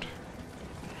around.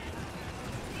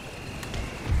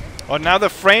 Oh, now the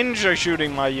French are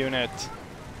shooting my unit.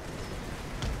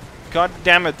 God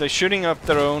damn it, they're shooting up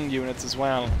their own units as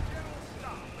well.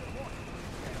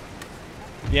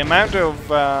 The amount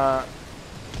of... oh,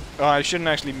 I shouldn't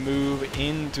actually move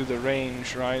into the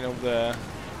range, right, of the...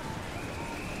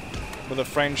 where the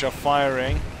French are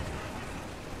firing.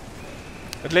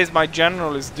 At least my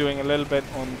general is doing a little bit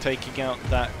on taking out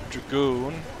that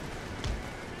dragoon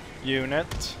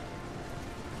unit.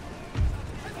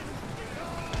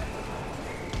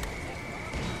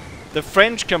 The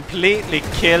French completely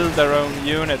killed their own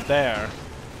unit there.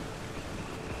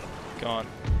 God.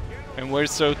 And we're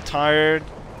so tired.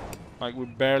 Like, we're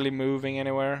barely moving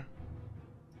anywhere.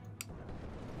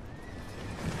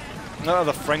 What are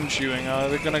the French doing? Are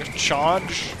they gonna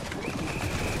charge?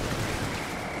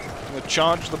 Gonna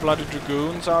charge the bloody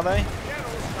dragoons, are they?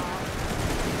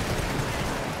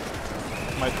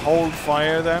 Might hold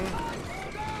fire then.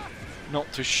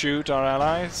 Not to shoot our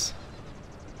allies.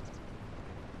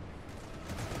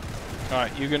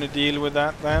 Alright, you're gonna deal with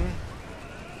that then.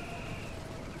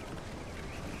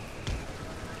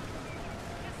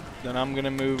 Then I'm gonna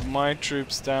move my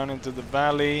troops down into the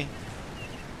valley.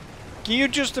 Can you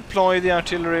just deploy the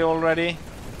artillery already?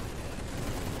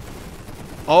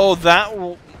 Oh,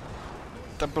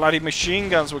 the bloody machine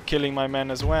guns were killing my men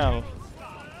as well.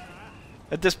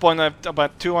 At this point I have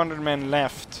about 200 men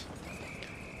left.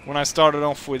 When I started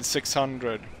off with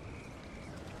 600.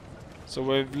 So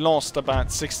we've lost about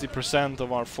 60%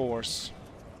 of our force.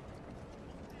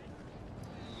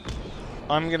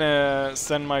 I'm gonna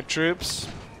send my troops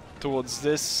towards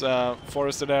this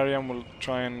forested area, and we'll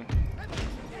try and...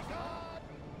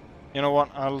 You know what?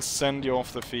 I'll send you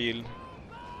off the field.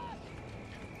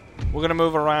 We're gonna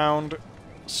move around,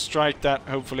 strike that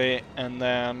hopefully, and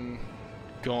then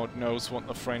God knows what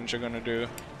the French are gonna do.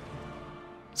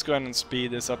 Let's go ahead and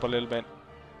speed this up a little bit.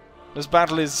 This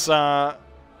battle is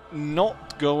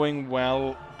not going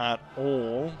well at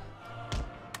all,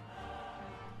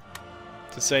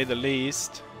 to say the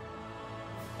least.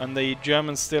 And the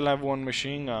Germans still have one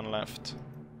machine gun left,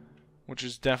 which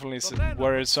is definitely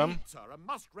worrisome.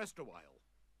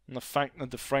 And the fact that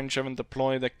the French haven't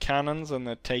deployed their cannons and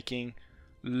they're taking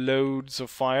loads of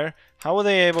fire. How are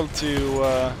they able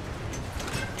to...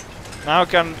 now I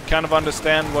can kind of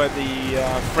understand why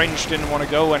the French didn't want to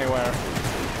go anywhere.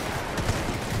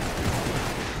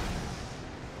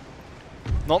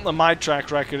 Not that my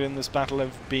track record in this battle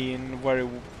have been very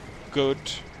good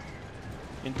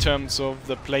in terms of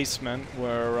the placement,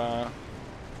 where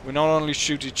we not only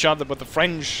shoot each other, but the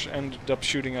French ended up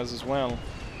shooting us as well.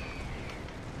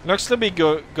 Looks to be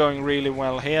going really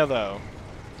well here though.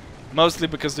 Mostly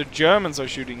because the Germans are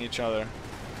shooting each other.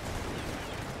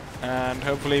 And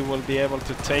hopefully we'll be able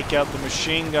to take out the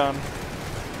machine gun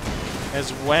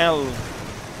as well.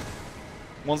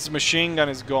 Once the machine gun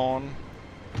is gone,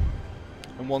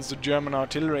 and once the German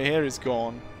artillery here is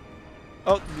gone.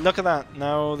 Oh, look at that.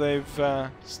 Now they've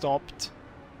stopped.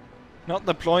 Not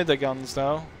deployed the guns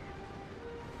though.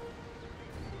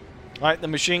 Right, the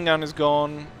machine gun is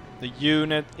gone. The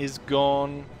unit is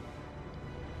gone.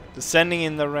 They're sending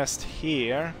in the rest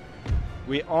here.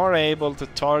 We are able to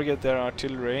target their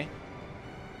artillery.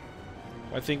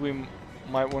 I think we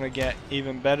might want to get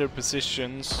even better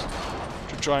positions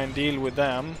to try and deal with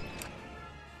them.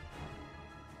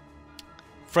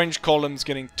 French columns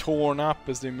getting torn up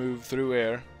as they move through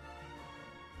here.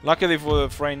 Luckily for the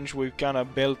French, we've kind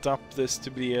of built up this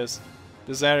to be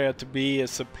this area to be a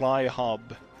supply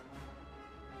hub.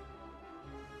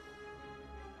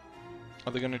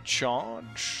 Are they gonna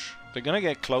charge? They're gonna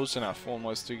get close enough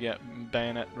almost to get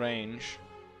bayonet range.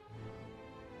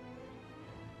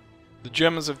 The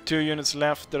Germans have 2 units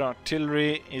left. Their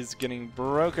artillery is getting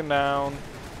broken down.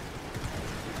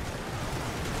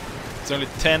 There's only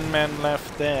 10 men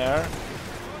left there.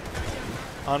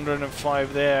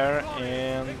 105 there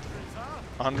and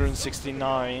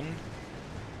 169.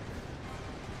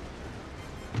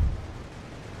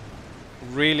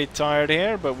 Really tired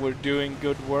here, but we're doing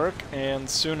good work, and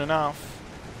soon enough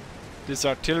this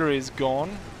artillery is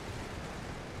gone.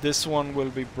 This one will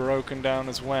be broken down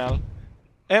as well.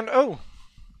 And oh,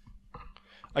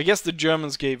 I guess the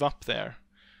Germans gave up there.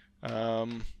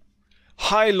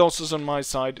 High losses on my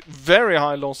side, very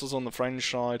high losses on the French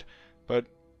side, but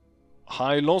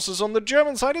high losses on the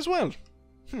German side as well.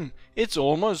 It's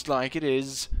almost like it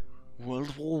is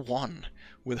World War I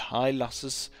with high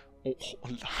losses,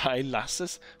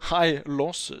 high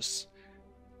losses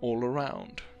all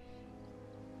around.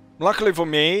 Luckily for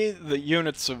me, the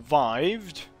unit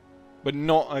survived, but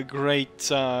not a great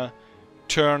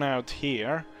turnout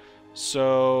here.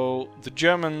 So the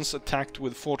Germans attacked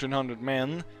with 1400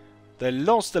 men. They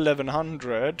lost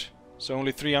 1100, so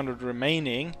only 300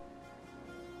 remaining.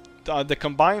 The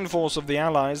combined force of the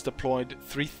Allies deployed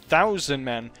 3000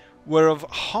 men, whereof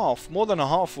half, more than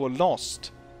half, were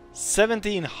lost.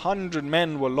 1700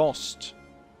 men were lost,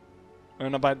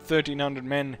 and about 1300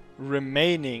 men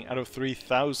remaining out of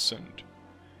 3000.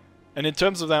 And in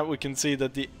terms of that, we can see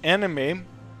that the enemy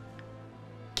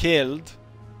killed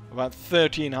about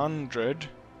 1300,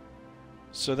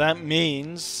 so that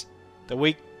means that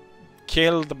we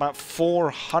killed about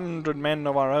 400 men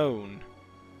of our own,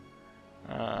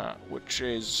 which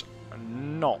is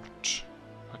not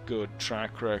a good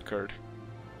track record.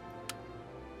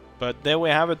 But there we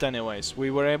have it anyways.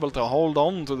 We were able to hold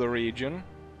on to the region,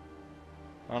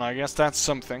 and I guess that's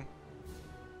something.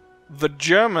 The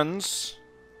Germans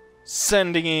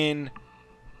sending in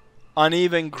an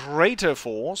even greater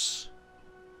force,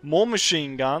 more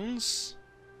machine guns.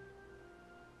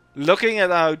 Looking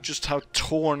at how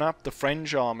torn up the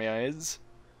French army is,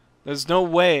 there's no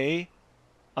way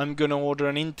I'm gonna order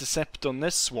an intercept on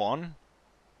this one,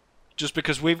 just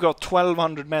because we've got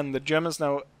 1200 men. The Germans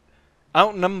now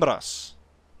outnumber us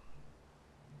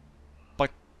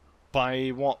by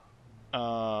what,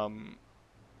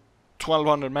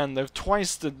 1200 men. They've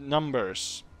twice the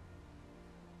numbers,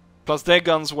 plus their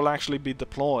guns will actually be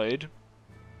deployed,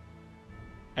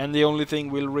 and the only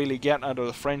thing we'll really get out of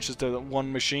the French is the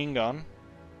one machine gun.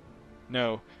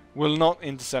 No, we'll not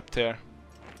intercept here.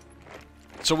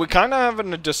 So we're kind of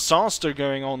having a disaster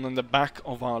going on in the back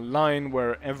of our line,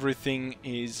 where everything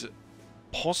is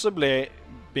possibly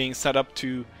being set up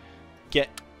to get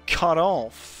cut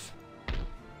off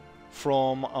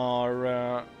from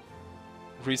our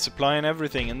resupply and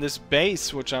everything. And this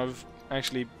base, which I've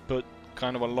actually put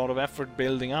kind of a lot of effort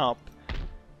building up,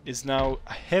 is now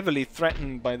heavily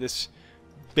threatened by this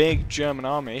big German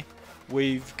army.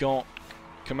 We've got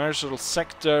commercial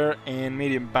sector and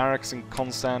medium barracks in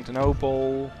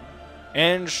Constantinople.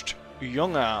 Ernst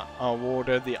Junger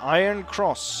awarded the Iron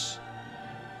Cross.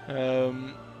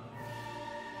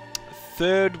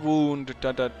 Third wound,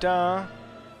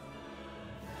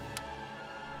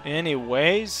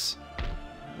 Anyways,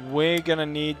 we're gonna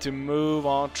need to move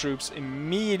our troops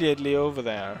immediately over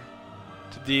there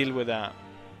to deal with that.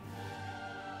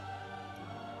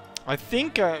 I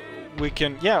think we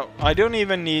can, yeah, I don't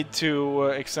even need to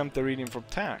exempt the region from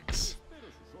tax.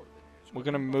 We're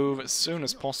gonna move as soon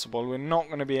as possible. We're not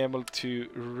gonna be able to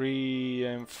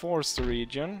reinforce the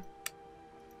region,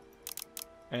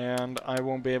 and I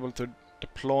won't be able to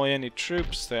deploy any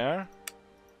troops there.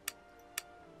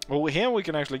 Well, here we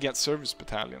can actually get service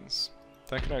battalions.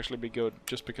 That could actually be good,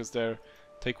 just because they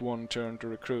take one turn to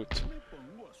recruit.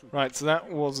 Right, so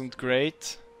that wasn't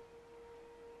great.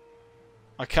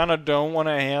 I kinda don't want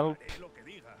to help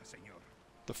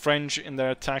the French in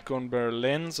their attack on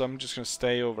Berlin, so I'm just gonna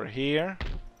stay over here.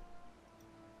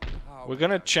 We're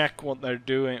gonna check what they're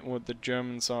doing, what the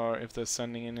Germans are, if they're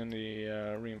sending in any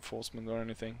reinforcement or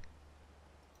anything.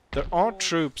 There are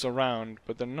troops around,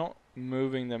 but they're not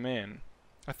moving them in.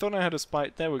 I thought I had a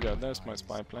spy. There we go, there's my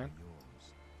spy plane.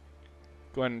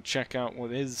 go ahead and check out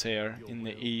what is here in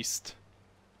the east.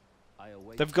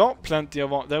 They've got plenty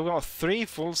of... They've got 3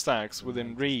 full stacks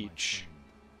within reach.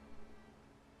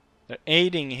 They're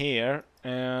aiding here,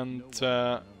 and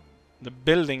they're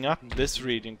building up this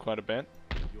region quite a bit.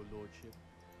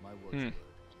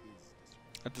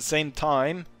 At the same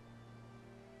time,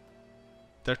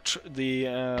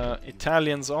 the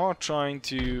Italians are trying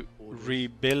to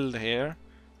rebuild here.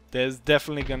 There's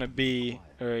definitely gonna be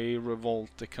a revolt.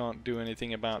 They can't do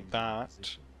anything about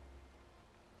that.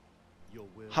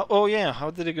 Oh yeah,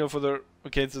 how did it go for the...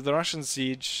 Okay, so the Russian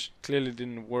siege clearly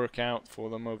didn't work out for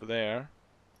them over there.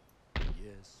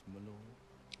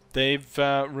 They've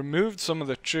removed some of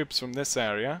the troops from this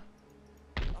area.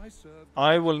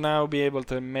 I will now be able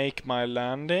to make my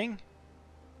landing.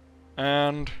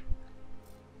 And...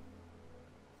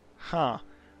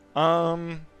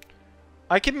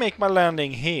 I can make my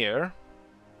landing here.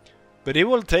 But it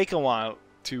will take a while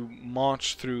to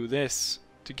march through this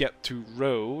to get to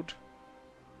road.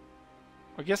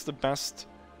 I guess the best...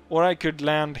 Or I could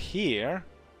land here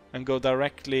and go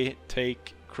directly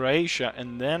take Croatia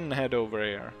and then head over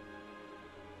here.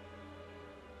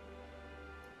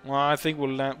 Well, I think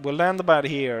we'll land about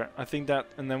here. I think that,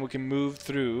 and then we can move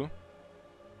through.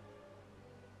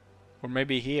 Or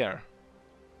maybe here.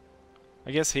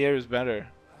 I guess here is better.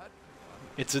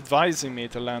 It's advising me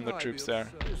to land the troops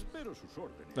there.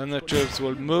 Then the troops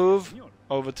will move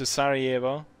over to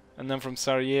Sarajevo, and then from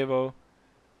Sarajevo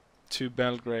to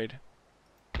Belgrade.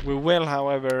 We will,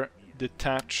 however,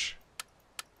 detach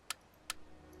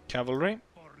cavalry.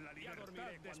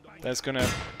 That's gonna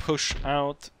push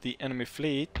out the enemy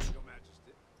fleet.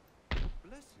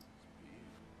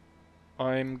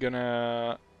 I'm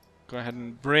gonna go ahead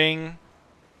and bring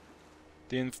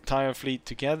the entire fleet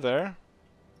together,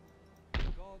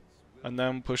 and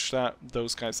then push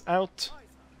those guys out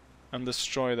and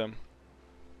destroy them.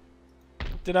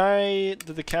 Did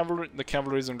the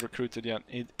cavalry isn't recruited yet?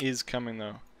 It is coming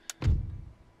though.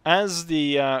 As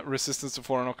the resistance to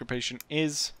foreign occupation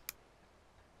is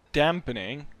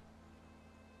dampening,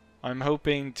 I'm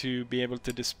hoping to be able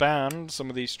to disband some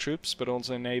of these troops, but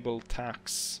also enable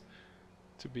tax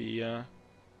to be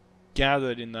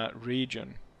gathered in that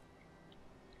region.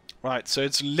 Right, so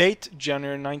it's late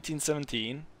January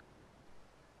 1917.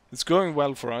 It's going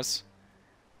well for us.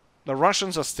 The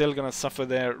Russians are still going to suffer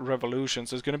their revolution,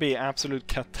 so it's going to be absolute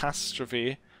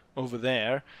catastrophe over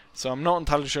there. So I'm not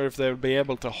entirely sure if they'll be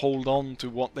able to hold on to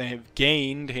what they have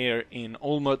gained here in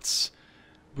Olmütz,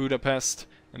 Budapest,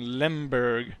 and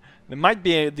Lemberg. They might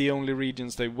be the only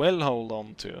regions they will hold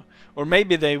on to. Or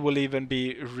maybe they will even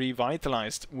be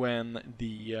revitalized when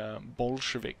the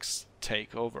Bolsheviks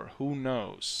take over. Who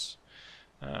knows?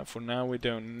 For now we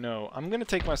don't know. I'm gonna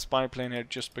take my spy plane here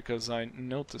just because I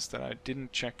noticed that I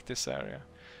didn't check this area.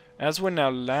 As we're now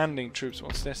landing troops,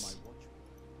 what's this?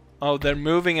 Oh, they're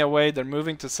moving away. They're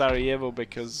moving to Sarajevo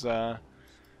because of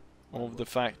the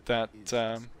fact that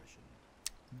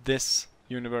this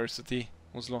university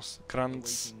was lost.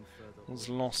 Kranz was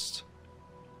lost.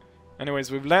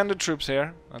 Anyways, we've landed troops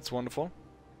here. That's wonderful.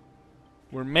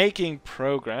 We're making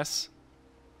progress.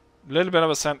 A little bit of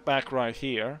a setback right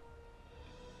here.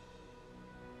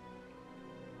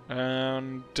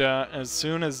 And as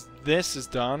soon as this is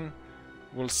done,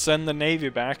 we'll send the navy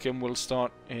back and we'll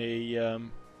start a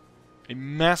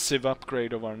massive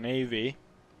upgrade of our navy.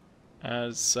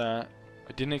 As I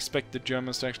didn't expect the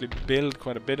Germans to actually build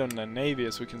quite a bit on their navy,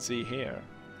 as we can see here.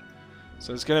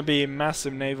 So it's going to be a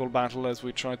massive naval battle as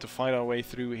we try to fight our way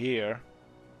through here.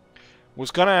 We're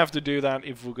going to have to do that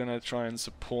if we're going to try and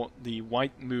support the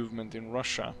white movement in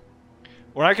Russia.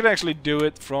 Or I could actually do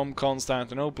it from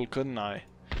Constantinople, couldn't I?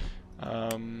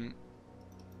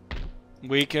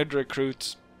 We could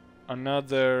recruit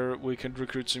we could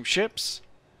recruit some ships,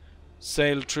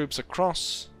 sail troops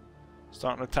across,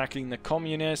 start attacking the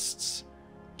communists,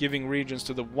 giving regions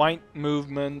to the white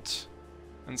movement,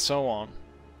 and so on.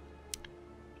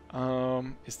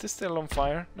 Is this still on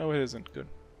fire? No, it isn't. Good.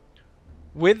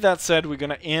 With that said, we're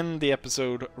gonna end the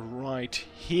episode right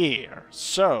here.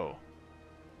 So,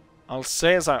 I'll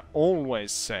say as I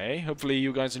always say, hopefully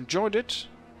you guys enjoyed it,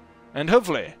 and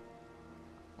hopefully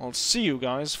I'll see you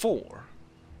guys for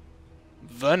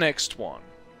the next one.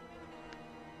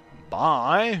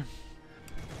 Bye!